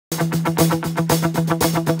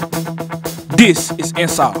This is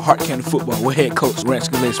Inside Hart County Football with head coach Rance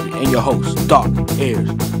Gillespie and your host, Doc Ayers.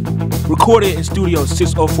 Recorded in Studio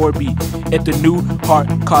 604B at the new Hart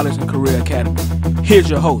College and Career Academy.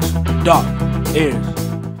 Here's your host, Doc Ayers.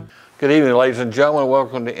 Good evening, ladies and gentlemen.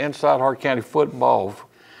 Welcome to Inside Hart County Football.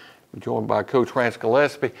 I'm joined by Coach Rance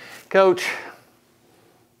Gillespie. Coach,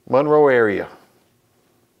 Monroe area.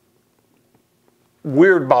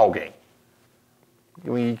 Weird ball game.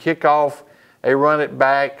 When you kick off, they run it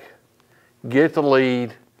back, get the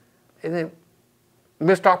lead, and then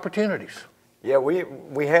missed opportunities. Yeah,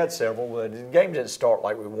 we had several. The game didn't start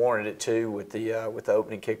like we wanted it to with the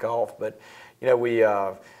opening kickoff, but you know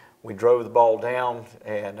we drove the ball down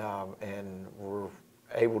and were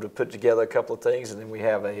able to put together a couple of things, and then we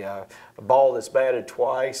have a ball that's batted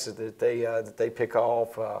twice that they pick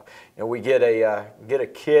off. You know, we get a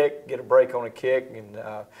kick, get a break on a kick, and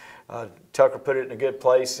Tucker put it in a good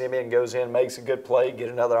place. Simeon goes in, makes a good play, get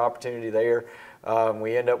another opportunity there.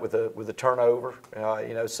 We end up with a turnover.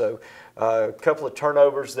 You know, so a couple of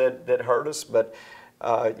turnovers that hurt us, but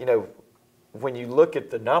you know, when you look at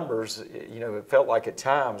the numbers, you know, it felt like at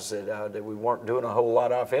times that we weren't doing a whole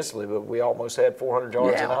lot offensively, but we almost had 400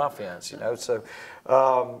 yards in offense. You know, so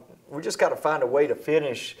we just got to find a way to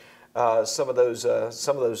finish some of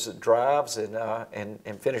those drives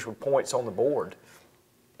and finish with points on the board.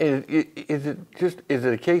 Is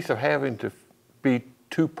it a case of having to be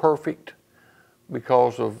too perfect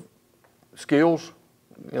because of skills?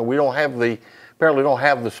 You know, we apparently don't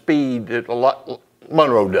have the speed that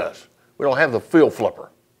Monroe does. We don't have the field flipper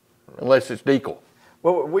unless it's Deacle.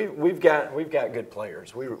 Well, we've got good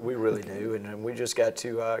players. We really do, and we just got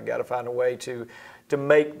to find a way to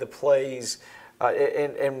make the plays.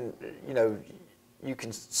 And you know, you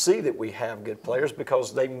can see that we have good players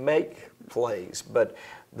because they make plays. But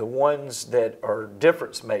the ones that are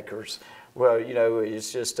difference makers, well, you know,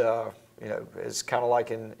 it's just you know, it's kind of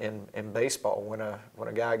like in baseball when a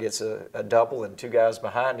guy gets a double and two guys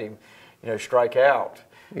behind him, you know, strike out.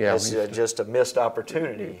 Yeah, it's just a missed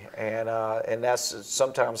opportunity, and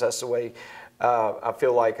sometimes that's the way I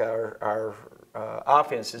feel like our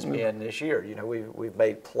offense has been this year. You know, we've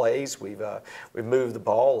made plays, we've moved the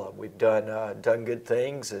ball up, we've done good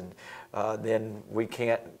things, and then we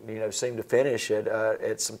can't, you know, seem to finish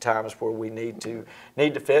at some times where we need to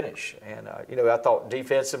finish. And you know, I thought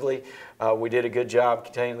defensively we did a good job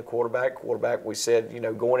containing the quarterback. Quarterback, we said, you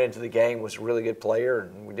know, going into the game was a really good player,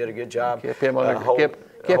 and we did a good job.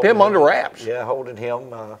 Kept him under wraps. Yeah, holding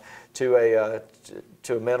him to a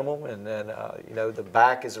minimum, and then you know, the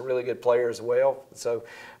back is a really good player as well. So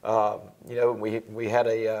you know, we had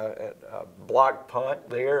a blocked punt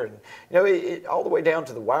there, and you know, all the way down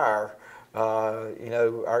to the wire. You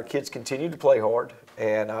know, our kids continued to play hard,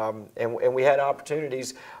 and we had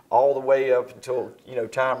opportunities all the way up until, you know,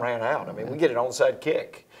 time ran out. I mean, we get an onside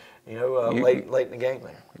kick, you know, late in the game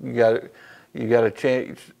there. You got a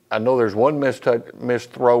chance. I know there's one missed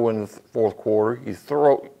throw in the fourth quarter. You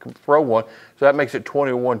throw one, so that makes it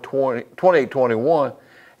 28-21,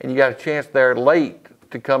 and you got a chance there late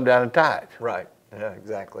to come down and tie it. Right. Yeah,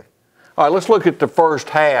 exactly. All right, let's look at the first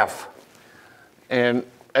half. And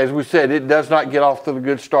as we said, it does not get off to the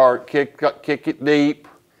good start. Kick it deep.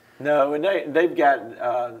 No, and they've got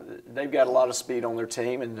a lot of speed on their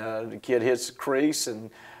team, and the kid hits the crease,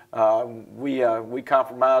 and we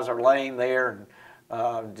compromise our lane there, and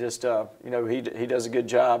you know, he does a good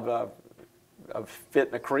job of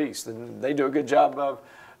fitting the crease, and they do a good job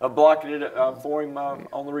of blocking it for him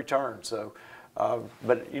on the return. So,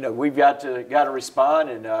 but you know, we've got to respond,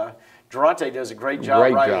 and Durante does a great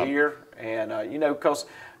job here, and you know, because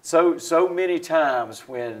so many times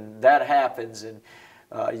when that happens and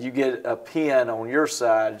you get a pin on your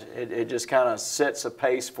side, it just kind of sets a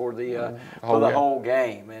pace for the whole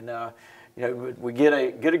game, and you know, we get a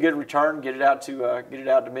good return, get it out to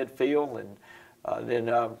midfield, and then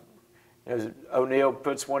you know, O'Neal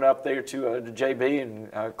puts one up there to JB, and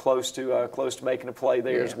close to making a play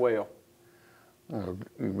there as well. You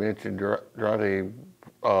mentioned Durante,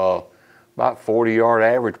 about 40-yard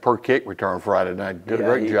average per kick return Friday night. Did a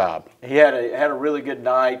great job. He had a really good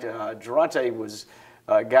night. Durante was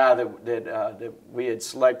a guy that we had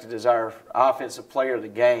selected as our offensive player of the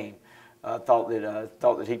game. Thought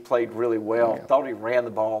that he played really well. Yeah. Thought he ran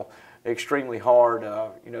the ball extremely hard,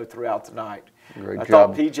 you know, throughout the night. Great I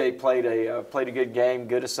job. thought PJ played a good game,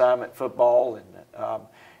 good assignment football, and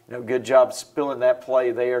you know, good job spilling that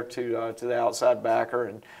play there to the outside backer,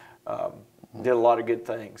 and did a lot of good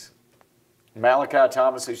things. Malachi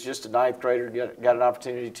Thomas, who's just a ninth grader, got an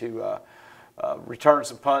opportunity to return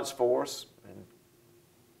some punts for us.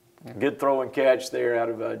 And good throw and catch there out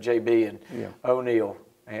of JB and O'Neal.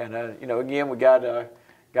 And you know, again, we got a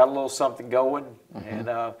little something going, and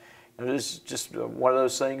this is just one of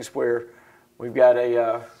those things where we've got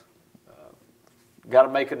to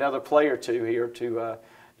make another play or two here to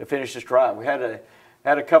finish this drive. We had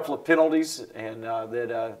a couple of penalties and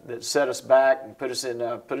that set us back and put us in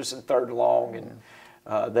third and long, and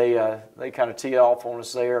they kind of tee off on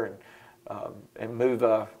us there and move.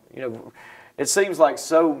 You know, it seems like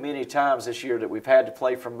so many times this year that we've had to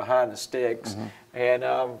play from behind the sticks, and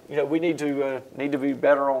you know, we need to be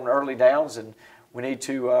better on early downs, and we need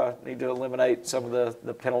to eliminate some of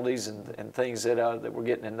the penalties and things that we're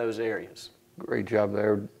getting in those areas. Great job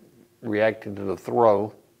there, reacting to the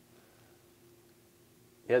throw.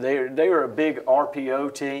 Yeah, they are a big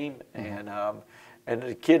RPO team, and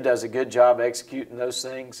the kid does a good job executing those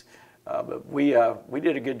things. But we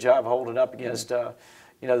did a good job holding up against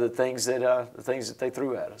you know, the things that they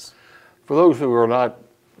threw at us. For those who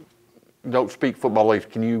don't speak football leagues,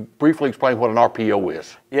 can you briefly explain what an RPO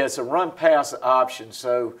is? Yeah, it's a run pass option.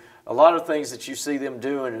 So a lot of things that you see them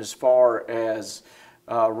doing as far as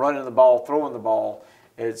running the ball, throwing the ball,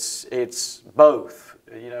 it's both.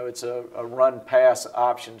 You know, it's a run pass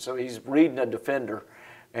option. So he's reading a defender,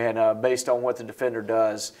 and based on what the defender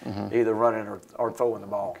does, either running or throwing the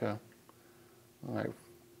ball. Okay. All right.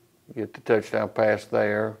 Get the touchdown pass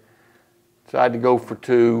there. Decide to go for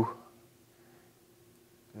 2.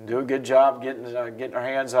 Do a good job getting our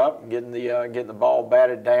hands up and getting the ball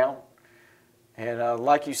batted down. And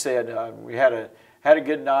like you said, we had a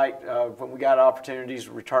good night when we got opportunities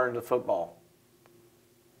to return to the football.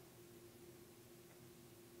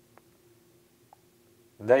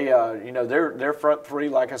 They, you know, their front three,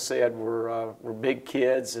 like I said, were big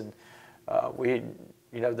kids, and you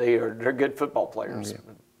know, they're good football players. Yeah.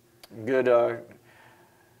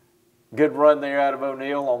 Good run there out of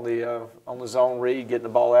O'Neal on the zone read, getting the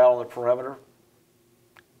ball out on the perimeter.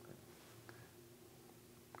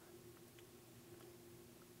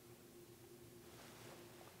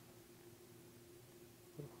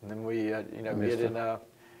 And then we, you know,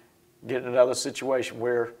 get in another situation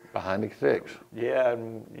where behind the 6. Yeah,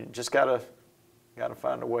 and you just gotta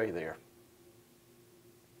find a way there.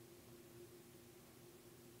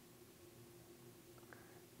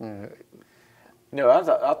 You know,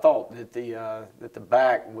 I thought that the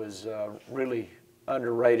back was really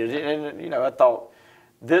underrated, and you know, I thought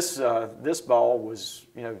this ball was,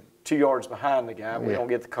 you know, 2 yards behind the guy. We don't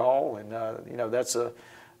get the call, and you know, that's a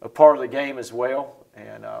part of the game as well,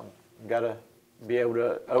 and got to be able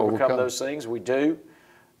to overcome those things. We do,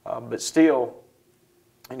 but still,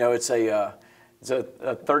 you know, it's a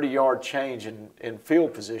 30-yard change in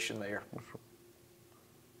field position there.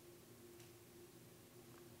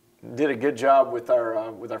 Did a good job with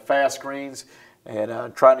our fast screens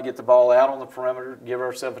and trying to get the ball out on the perimeter, give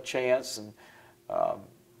ourselves a chance. And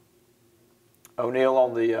O'Neal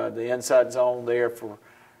on the inside zone there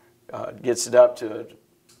gets it up to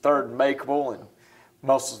 3rd and makeable, and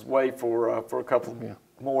muscles his way for a couple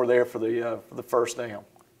more there for the first down.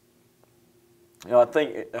 You know, I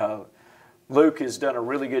think Luke has done a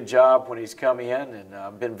really good job when he's come in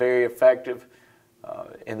and been very effective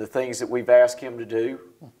in the things that we've asked him to do.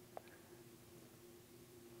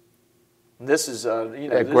 This is, you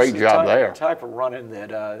know, this great is job the type of running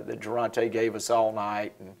that Durante gave us all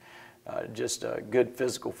night, and just good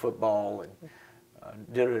physical football, and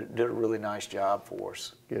did a really nice job for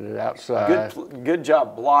us. Get it outside. Good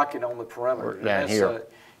job blocking on the perimeter. Down here.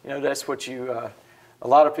 You know, that's what a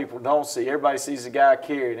lot of people don't see. Everybody sees the guy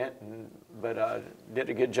carrying it, but did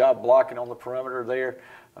a good job blocking on the perimeter there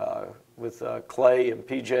with Clay and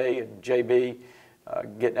PJ and JB.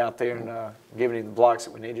 Getting out there and giving him the blocks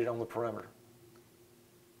that we needed on the perimeter.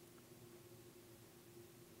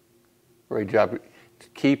 Great job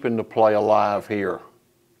keeping the play alive here.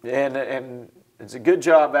 And it's a good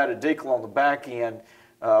job out of Deacle on the back end,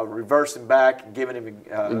 reversing back and giving him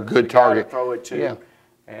a good target to throw it to. Yeah.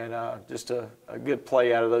 And just a good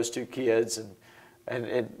play out of those 2 kids.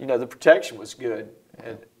 And you know, the protection was good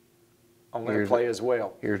on that play as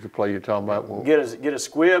well. Here's the play you're talking about. Get a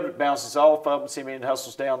squib, it bounces off of him, Simeon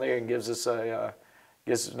hustles down there and gives us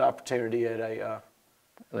an opportunity at an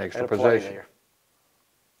extra possession. There.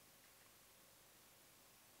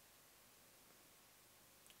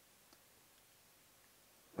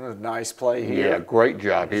 It was a nice play here. Yeah, great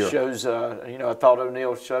job here. Shows, you know, I thought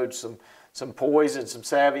O'Neal showed some poise and some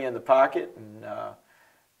savvy in the pocket, and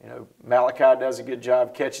you know, Malachi does a good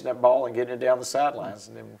job catching that ball and getting it down the sidelines,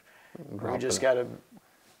 and then we just got to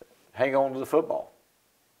hang on to the football.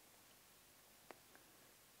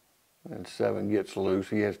 And 7 gets loose.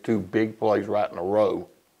 He has 2 big plays right in a row.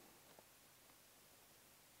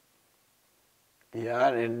 Yeah,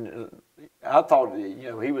 and I thought,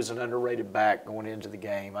 he was an underrated back going into the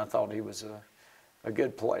game. I thought he was a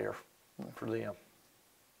good player for them.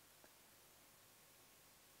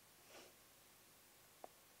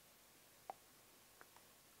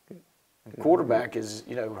 And quarterback is,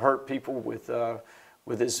 hurt people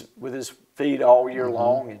with his feet all year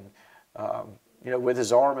long, and with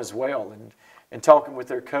his arm as well. And talking with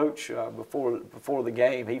their coach before the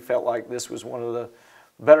game, he felt like this was one of the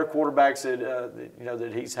better quarterbacks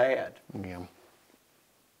that he's had.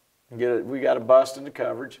 Yeah. We got a bust into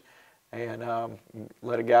coverage, and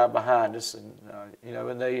let a guy behind us, and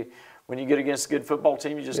when you get against a good football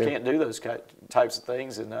team, you just can't do those types of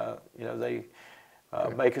things, and they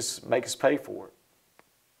make us pay for it.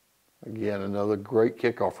 Again, another great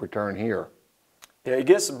kickoff return here. Yeah, he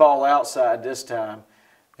gets the ball outside this time,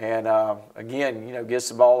 and again, gets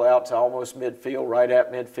the ball out to almost midfield, right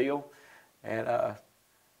at midfield, and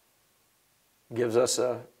gives us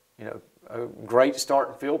a great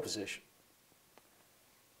starting field position.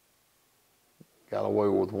 Got away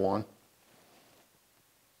with one.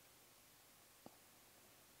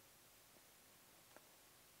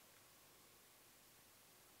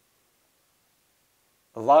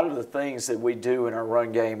 A lot of the things that we do in our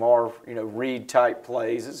run game are, read type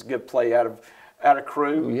plays. It's a good play out of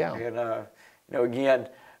crew. Yeah. And again,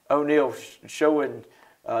 O'Neal showing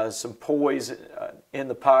some poise in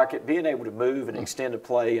the pocket, being able to move and extend a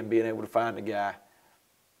play, and being able to find the guy.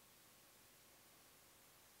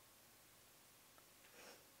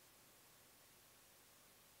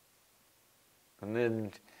 And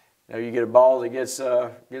then, you get a ball that gets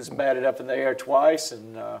batted up in the air twice,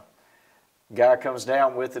 and guy comes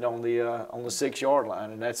down with it on the 6-yard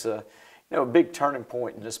line, and that's a big turning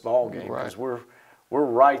point in this ball game, because we're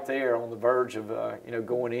right there on the verge of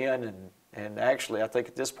going in, and actually I think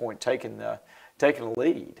at this point taking a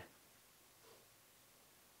lead.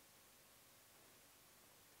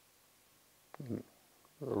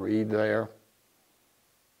 Read there.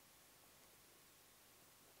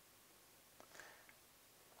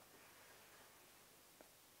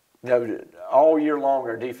 All year long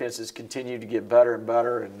our defenses continue to get better and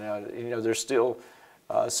better, and there's still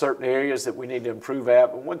certain areas that we need to improve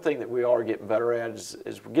at. But one thing that we are getting better at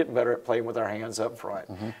is we're getting better at playing with our hands up front.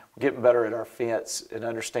 We're getting better at our fits and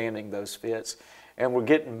understanding those fits, and we're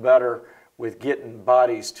getting better with getting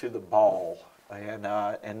bodies to the ball. And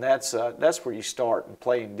that's where you start in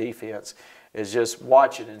playing defense, is just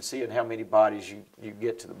watching and seeing how many bodies you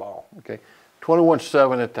get to the ball. Okay,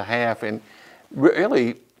 21-7 at the half, and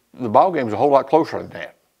really the ball game's a whole lot closer than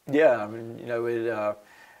that. Yeah, I mean,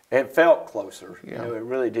 it felt closer. Yeah. It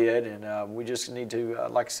really did, and we just need to,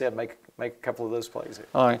 like I said, make a couple of those plays here.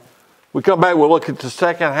 All right, we come back. We'll look at the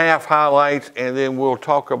second half highlights, and then we'll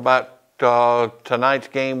talk about tonight's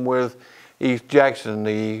game with East Jackson,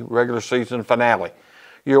 the regular season finale.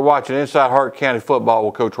 You're watching Inside Hart County Football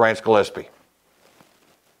with Coach Rance Gillespie.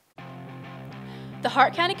 The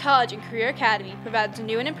Hart County College and Career Academy provides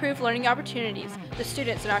new and improved learning opportunities to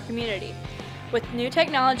students in our community. With new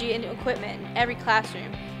technology and equipment in every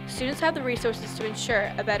classroom, students have the resources to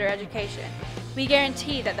ensure a better education. We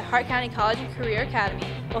guarantee that the Hart County College and Career Academy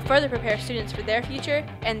will further prepare students for their future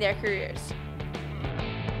and their careers.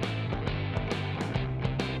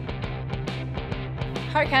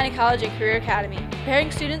 Hart County College and Career Academy,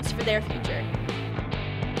 preparing students for their future.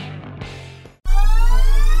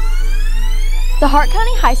 The Hart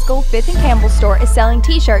County High School 5th and Campbell store is selling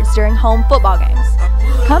t-shirts during home football games.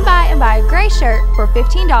 Come by and buy a gray shirt for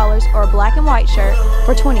 $15 or a black and white shirt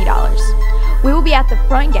for $20. We will be at the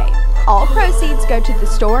front gate. All proceeds go to the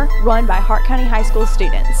store run by Hart County High School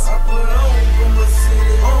students.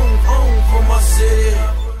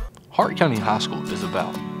 Hart County High School is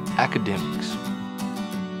about academics,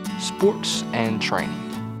 sports and training,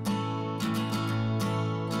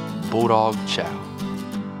 bulldog chow,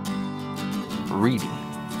 reading,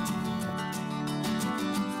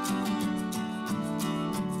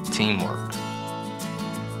 teamwork,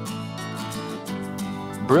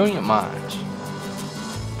 brilliant minds,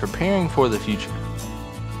 preparing for the future.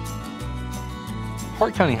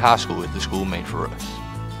 Hart County High School is the school made for us.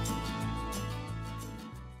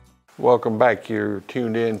 Welcome back. You're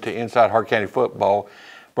tuned in to Inside Hart County Football,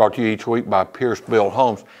 brought to you each week by Pierce Build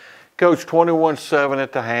Homes. Coach, 21-7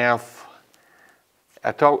 at the half.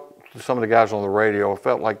 I talked to some of the guys on the radio. I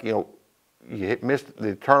felt like, you missed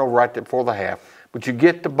the turnover right before the half, but you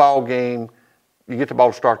get the ball game, you get the ball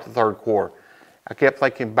to start the third quarter. I kept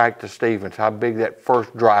thinking back to Stevens, how big that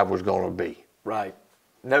first drive was going to be. Right.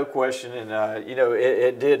 No question, and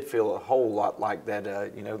it did feel a whole lot like that.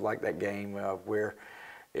 Like that game where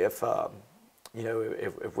if you know,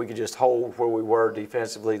 if we could just hold where we were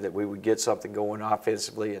defensively, that we would get something going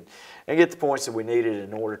offensively and get the points that we needed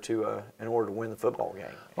in order to win the football game.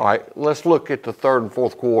 All right, let's look at the third and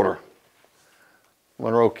fourth quarter.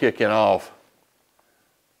 Monroe kicking off.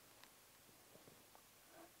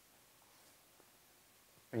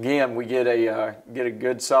 Again, we get a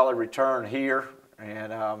good solid return here,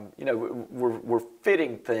 and you know, we're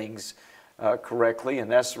fitting things correctly, and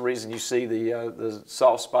that's the reason you see the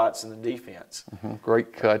soft spots in the defense.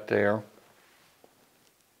 Great cut there.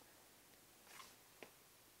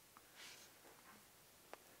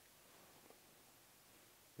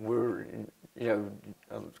 We're, you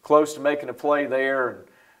know, close to making a play there,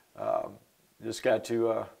 and just got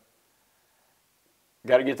to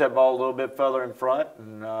get that ball a little bit further in front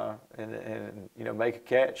and you know, make a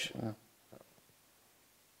catch. Yeah.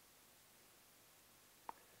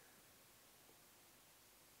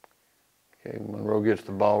 Okay, Monroe gets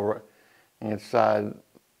the ball right inside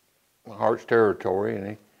Hart's territory, and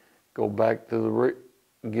he go back to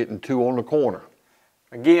getting two on the corner.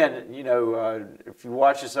 Again, you know, if you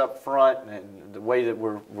watch us up front and the way that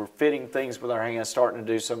we're fitting things with our hands, starting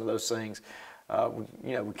to do some of those things,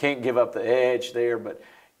 you know, we can't give up the edge there, but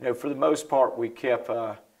you know, for the most part, we kept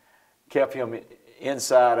him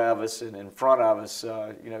inside of us and in front of us,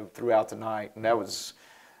 you know, throughout the night, and that was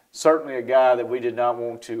certainly a guy that we did not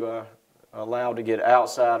want to allow to get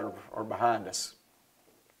outside or behind us.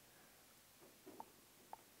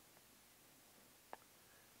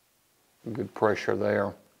 Good pressure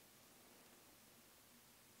there.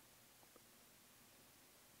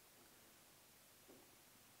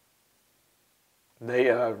 They,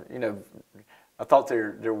 you know, I thought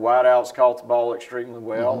their wideouts caught the ball extremely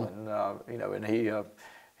well, and you know, and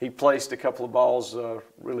he placed a couple of balls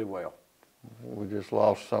really well. We just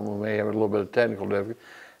lost some. We may have a little bit of technical difficulty.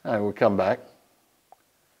 All right, we come back.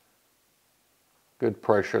 Good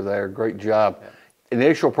pressure there. Great job. Yeah.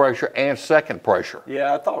 Initial pressure and second pressure.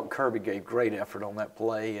 Yeah, I thought Kirby gave great effort on that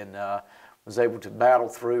play and was able to battle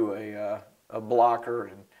through a blocker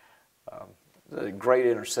and a great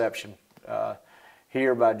interception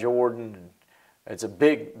here by Jordan. And it's a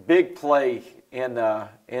big play in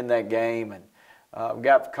that game, and we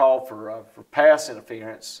got the call for pass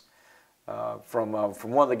interference from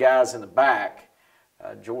one of the guys in the back.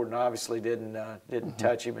 Jordan obviously didn't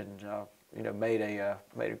touch him, and you know, made a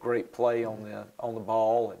great play on the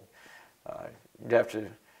ball, and you'd have to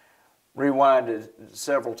rewind it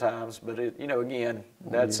several times, but you know, again,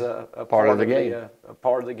 that's a part of the game, a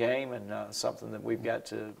part of the game, and something that we've got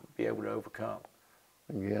to be able to overcome.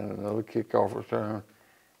 Again, another kickoff return.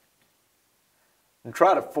 And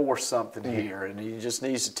try to force something here, and he just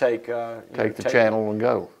needs to take the channel and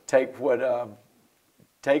go. Take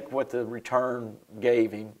what the return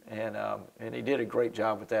gave him, and he did a great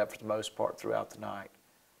job with that for the most part throughout the night.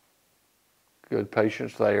 Good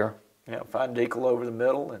patience there. Yeah, find Deacle over the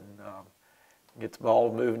middle and get the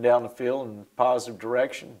ball moving down the field in a positive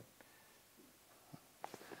direction.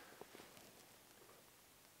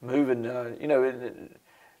 Moving, you know,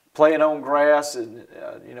 playing on grass and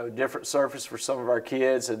you know, different surface for some of our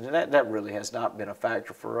kids, and that really has not been a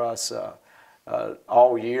factor for us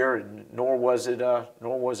all year, and nor was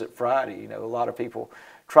it Friday. You know, a lot of people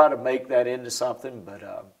try to make that into something, but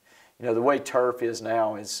you know, the way turf is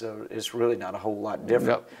now is really not a whole lot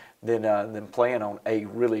different than playing on a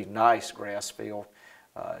really nice grass field.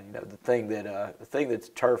 You know, the thing that the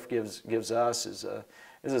turf gives us is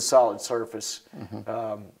a solid surface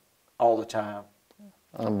all the time.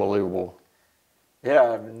 Unbelievable.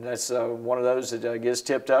 Yeah, I mean, that's one of those that gets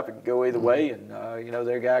tipped up and can go either way, and you know,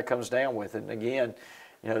 their guy comes down with it. And again,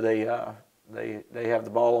 you know, they have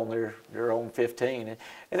the ball on their own 15,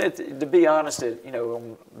 and to be honest, you know,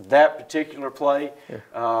 on that particular play,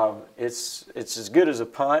 it's as good as a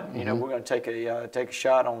punt. You know, we're going to take a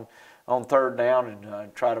shot on third down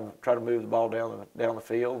and try to move the ball down the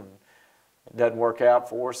field. And it doesn't work out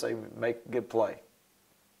for us, they make a good play.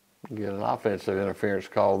 Get an offensive interference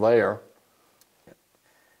call there.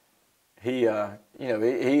 He, you know,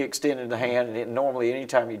 he extended the hand, and normally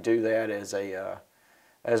anytime you do that as a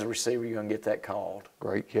receiver, you're going to get that called.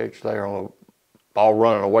 Great catch there on the ball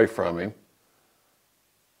running away from him.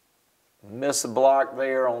 Miss the block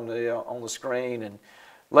there on the screen, and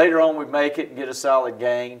later on we make it and get a solid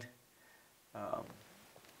gain,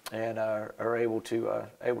 and are able to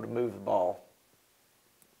move the ball.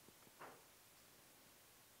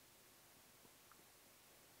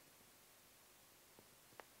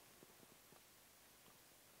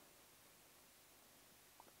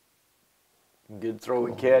 Good throw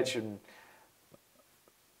and catch, and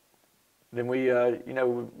then we, you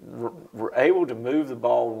know, were able to move the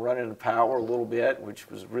ball running the power a little bit, which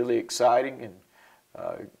was really exciting.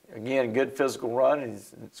 And again, good physical run, and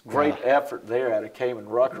it's great effort there out of Cayman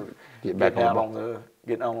Rucker getting out on the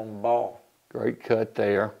ball. Great cut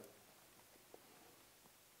there.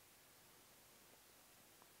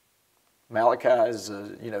 Malachi has,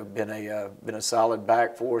 you know, been a solid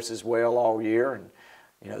back for us as well all year, and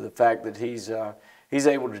you know the fact that he's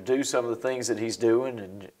able to do some of the things that he's doing,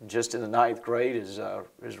 and just in the 9th grade is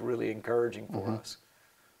really encouraging for us.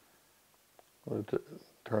 We'll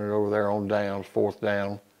turn it over there on downs, 4th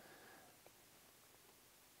down.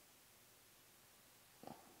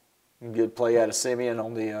 Good play out of Simeon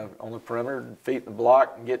on the perimeter, feet in the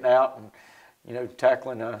block, and getting out and, you know,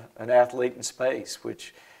 tackling an athlete in space,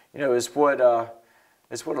 which, you know, is what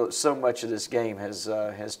so much of this game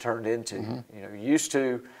has turned into. You know, used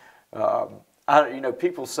to, you know,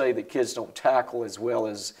 people say that kids don't tackle as well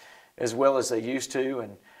as they used to,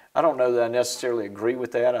 and I don't know that I necessarily agree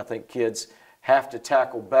with that. I think kids have to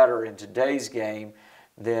tackle better in today's game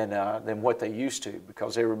than what they used to,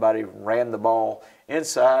 because everybody ran the ball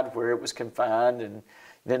inside where it was confined and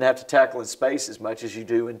didn't have to tackle in space as much as you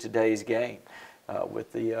do in today's game.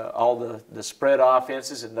 With all the spread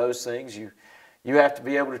offenses and those things, you have to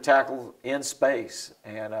be able to tackle in space,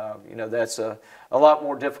 and you know that's a lot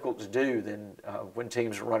more difficult to do than when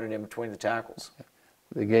teams are running in between the tackles.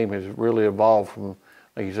 The game has really evolved from,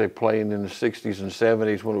 like you say, playing in the 60s and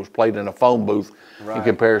 70s when it was played in a phone booth in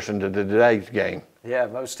comparison to today's game. Yeah,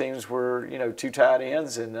 most teams were, you know, 2 tight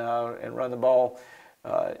ends and run the ball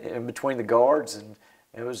in between the guards, and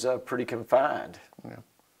it was pretty confined. Yeah.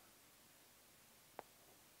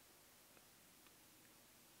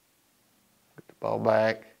 Get the ball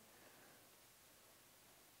back.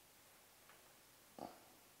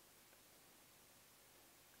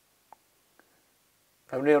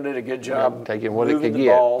 O'Neal did a good job taking what it moving could the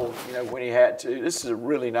get. ball, you know, when he had to. This is a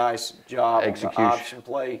really nice job on the option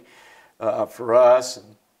play for us. And,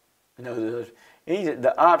 you know,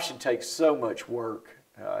 the option takes so much work.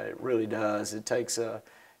 It really does. It takes you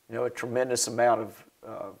know, a tremendous amount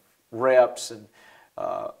of reps and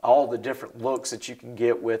all the different looks that you can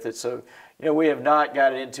get with it. So, you know, we have not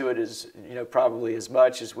got into it as, you know, probably as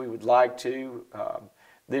much as we would like to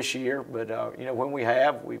this year. But you know, when we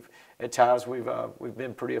have, at times we've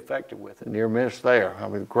been pretty effective with it. Near miss there. I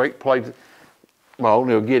mean, great play. Well,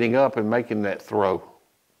 O'Neal getting up and making that throw.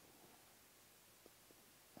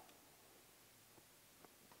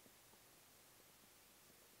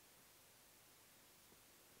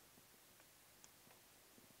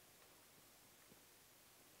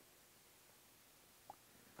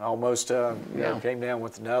 Almost you know, came down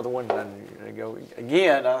with another one, and you go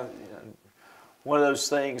again. One of those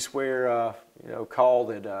things where you know, call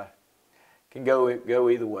that can go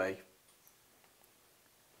either way.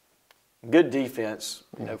 Good defense,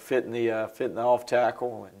 you know, fitting the off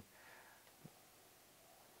tackle,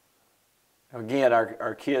 and again,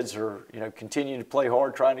 our kids are, you know, continuing to play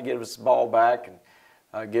hard, trying to get us the ball back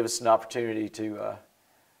and give us an opportunity to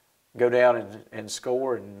go down and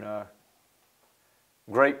score. And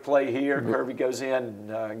great play here. Kirby goes in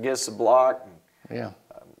and gets the block. And, yeah.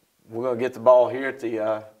 We're going to get the ball here at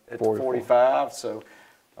the 45. So,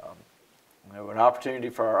 you know, an opportunity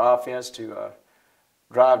for our offense to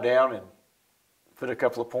drive down and put a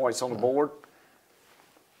couple of points on the board.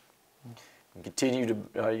 And continue to,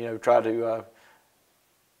 you know, try to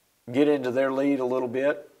get into their lead a little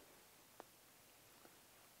bit.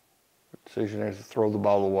 Decision there to throw the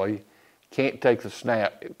ball away. Can't take the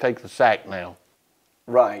snap. Take the sack now.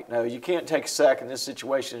 Right. No, you can't take a sack in this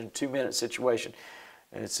situation, in a 2-minute situation.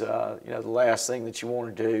 It's, you know, the last thing that you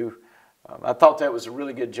want to do. I thought that was a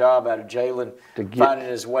really good job out of Jalen, finding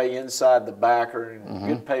his way inside the backer, and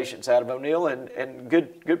good patience out of O'Neal, and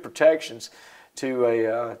good protections to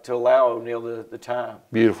allow O'Neal the time.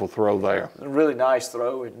 Beautiful throw there. A really nice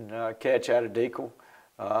throw and catch out of Deacle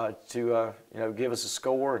to you know, give us a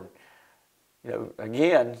score. And you know,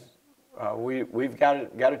 again, we've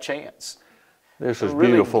got a chance. This is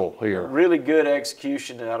really beautiful here. Really good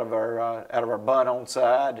execution out of our bunt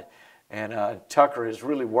onside, and Tucker has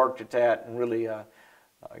really worked at that and really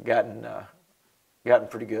gotten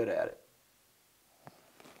pretty good at it.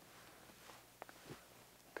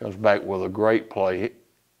 Comes back with a great play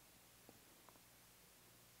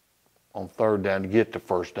on 3rd down to get the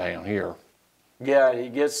 1st down here. Yeah, he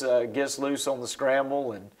gets loose on the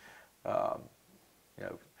scramble, and you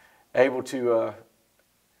know, able to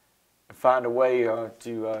find a way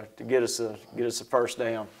to get us a 1st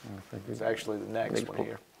down. It's actually the next one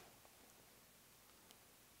here.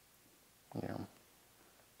 Yeah.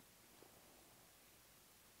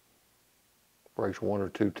 breaks 1 or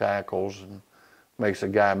 2 tackles and makes a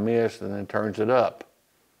guy miss and then turns it up.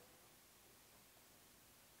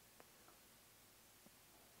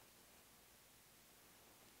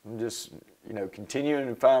 And just, you know, continuing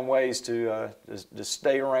to find ways to just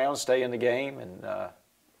stay around, stay in the game, and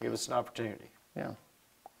give us an opportunity. Yeah.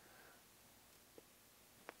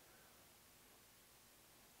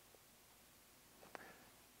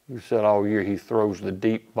 You said all year he throws the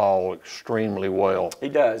deep ball extremely well. He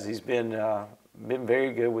does. He's been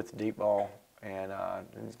very good with the deep ball, and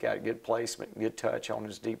he's got good placement, good touch on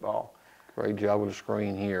his deep ball. Great job with the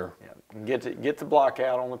screen here. Yeah, and get the block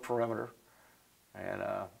out on the perimeter, and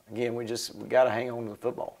again, we got to hang on to the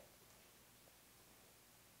football.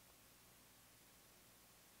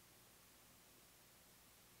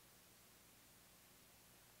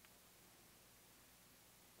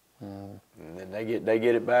 And then they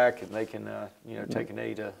get it back, and they can you know, take a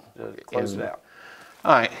knee to close it out.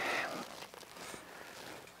 All right.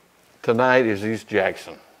 Tonight is East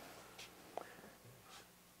Jackson.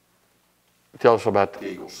 Tell us about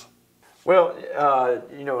the Eagles. Well,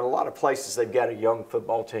 you know, in a lot of places they've got a young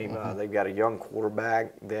football team. They've got a young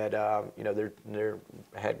quarterback that you know they're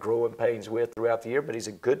had growing pains with throughout the year, but he's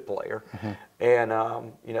a good player. And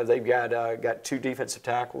you know, they've got 2 defensive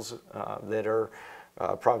tackles that are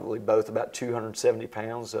probably both about 270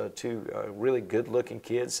 pounds. 2 really good-looking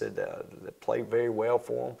kids that play very well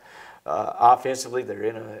for them. Offensively, they're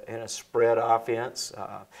in a spread offense.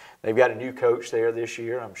 They've got a new coach there this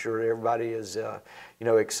year. I'm sure everybody is you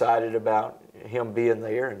know, excited about him being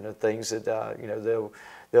there and the things that you know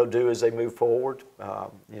they'll do as they move forward.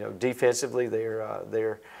 You know, defensively,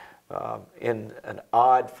 they're in an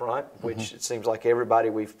odd front, which it seems like everybody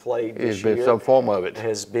we've played this year has been some form of it.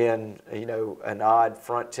 Has been, you know, an odd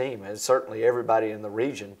front team, and certainly everybody in the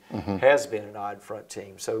region has been an odd front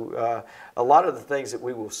team. So a lot of the things that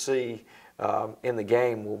we will see in the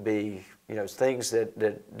game will be, you know, things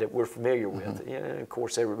that we're familiar with. You know, and of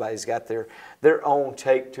course, everybody's got their own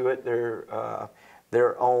take to it,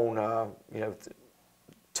 their own you know,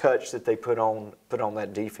 touch that they put on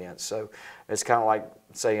that defense. So it's kind of like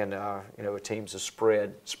saying you know, a team's a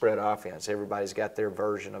spread offense. Everybody's got their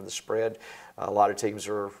version of the spread. A lot of teams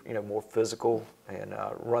are, you know, more physical and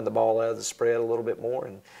run the ball out of the spread a little bit more,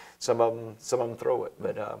 and some of them throw it.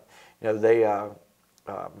 But you know,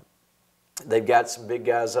 they've got some big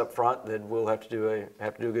guys up front that we'll have to do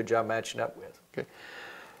a good job matching up with. Okay.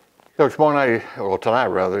 Coach, tomorrow night, well, tonight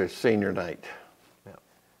rather, is senior night. Yeah.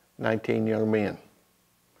 19 young men.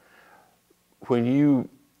 When you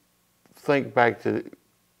think back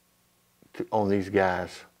on these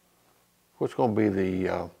guys, what's going to be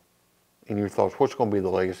in your thoughts, what's going to be the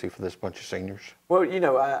legacy for this bunch of seniors? Well, you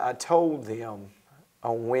know, I told them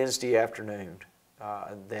on Wednesday afternoon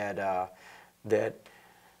that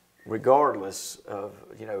regardless of,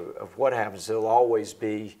 you know, of what happens, it'll always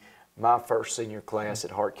be my first senior class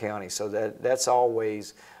at Hart County. So that's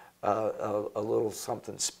always a little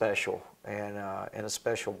something special and a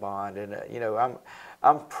special bond. And you know,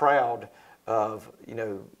 I'm proud of, you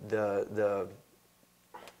know, the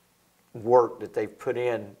work that they've put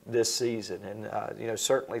in this season, and you know,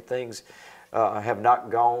 certainly things have not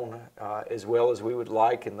gone as well as we would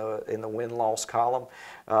like in the win-loss column.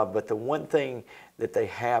 But the one thing that they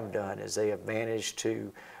have done is they have managed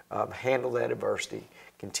to handle that adversity,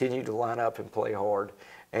 continue to line up and play hard,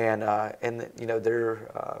 and you know, they're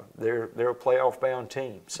a playoff-bound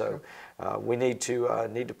team. So we need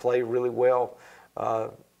to play really well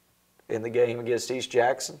in the game against East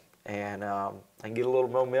Jackson, and get a little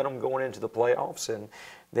momentum going into the playoffs. And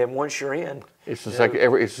then once you're in, it's the second.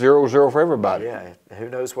 It's 0-0 for everybody. Yeah, who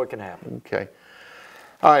knows what can happen? Okay.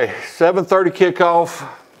 All right, 7:30 kickoff,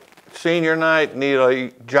 senior night. Need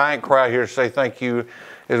a giant crowd here to say thank you,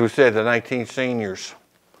 as we said, to 19 seniors.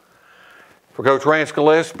 For Coach Rance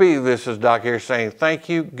Gillespie, this is Doc here saying thank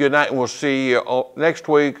you, good night, and we'll see you next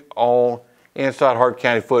week on Inside Hart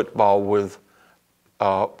County Football with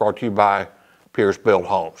brought to you by Pierce Built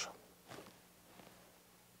Homes.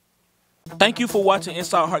 Thank you for watching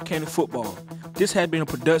Inside Hart County Football. This has been a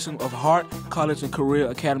production of Hart College and Career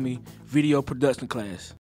Academy video production class.